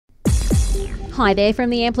Hi there from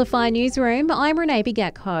the Amplify Newsroom, I'm Renee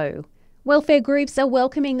Bigatko. Welfare groups are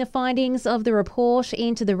welcoming the findings of the report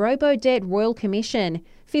into the Robo-Debt Royal Commission.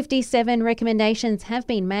 57 recommendations have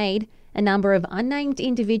been made. A number of unnamed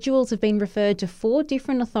individuals have been referred to 4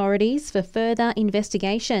 different authorities for further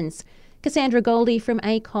investigations. Cassandra Goldie from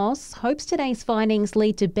ACOS hopes today's findings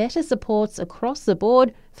lead to better supports across the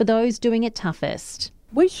board for those doing it toughest.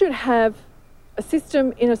 We should have a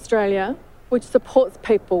system in Australia which supports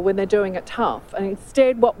people when they're doing it tough. And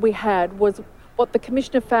instead what we had was what the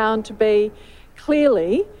Commissioner found to be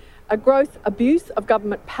clearly a gross abuse of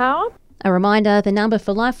government power. A reminder, the number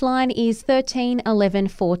for Lifeline is 13 11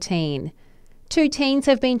 14. 2 teens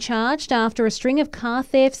have been charged after a string of car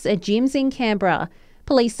thefts at gyms in Canberra.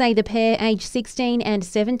 Police say the pair, aged 16 and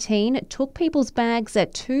 17, took people's bags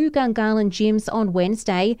at 2 Gungahlin gyms on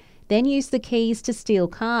Wednesday, then used the keys to steal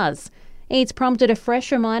cars. It's prompted a fresh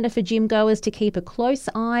reminder for gym goers to keep a close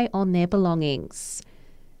eye on their belongings.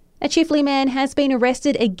 A Chifley man has been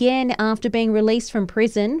arrested again after being released from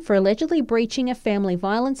prison for allegedly breaching a family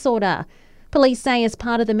violence order. Police say as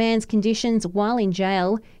part of the man's conditions while in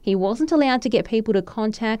jail, he wasn't allowed to get people to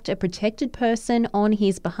contact a protected person on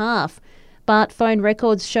his behalf. But phone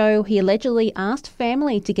records show he allegedly asked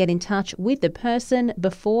family to get in touch with the person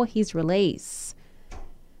before his release.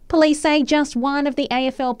 Police say just one of the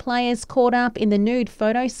AFL players caught up in the nude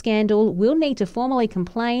photo scandal will need to formally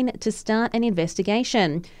complain to start an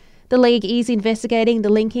investigation. The league is investigating the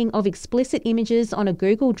linking of explicit images on a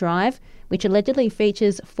Google Drive, which allegedly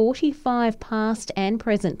features 45 past and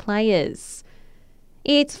present players.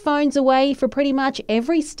 It's phones away for pretty much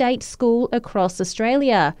every state school across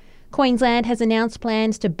Australia. Queensland has announced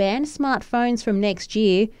plans to ban smartphones from next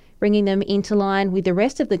year, bringing them into line with the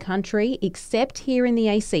rest of the country except here in the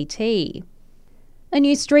ACT. A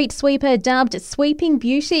new street sweeper dubbed Sweeping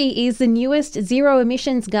Beauty is the newest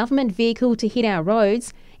zero-emissions government vehicle to hit our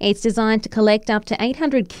roads. It's designed to collect up to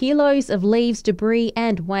 800 kilos of leaves, debris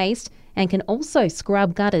and waste, and can also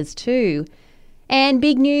scrub gutters too. And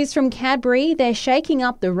big news from Cadbury, they're shaking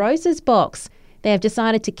up the Roses box. They have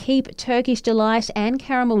decided to keep Turkish Delight and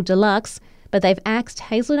Caramel Deluxe, but they've axed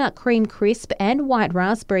Hazelnut Cream Crisp and White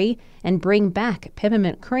Raspberry and bring back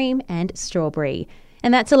Peppermint Cream and Strawberry.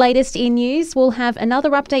 And that's the latest in news. We'll have another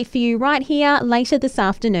update for you right here later this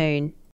afternoon.